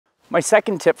My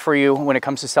second tip for you when it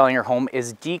comes to selling your home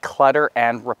is declutter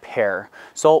and repair.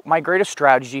 So my greatest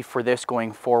strategy for this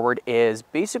going forward is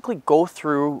basically go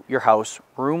through your house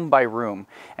room by room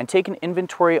and take an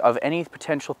inventory of any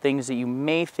potential things that you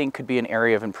may think could be an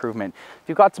area of improvement. If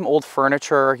you've got some old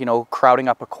furniture, crowding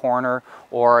up a corner,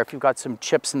 or if you've got some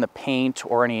chips in the paint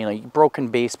or any broken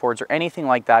baseboards or anything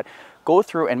like that, go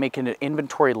through and make an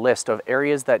inventory list of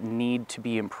areas that need to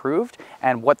be improved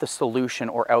and what the solution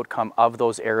or outcome of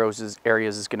those areas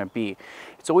is going to be.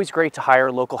 It's always great to hire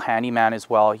a local handyman as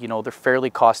well. They're fairly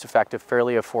cost effective,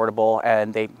 fairly affordable,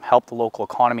 and they help the local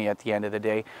economy at the end of the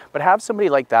day. But have somebody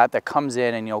like that comes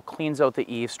in and cleans out the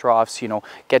eaves troughs,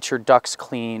 gets your ducts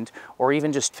cleaned, or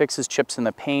even just fixes chips in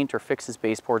the paint or fixes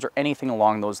baseboards or anything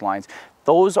along those lines.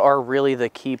 Those are really the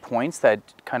key points that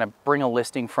kind of bring a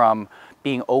listing from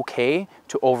being okay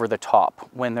to over the top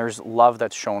when there's love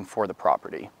that's shown for the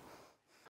property.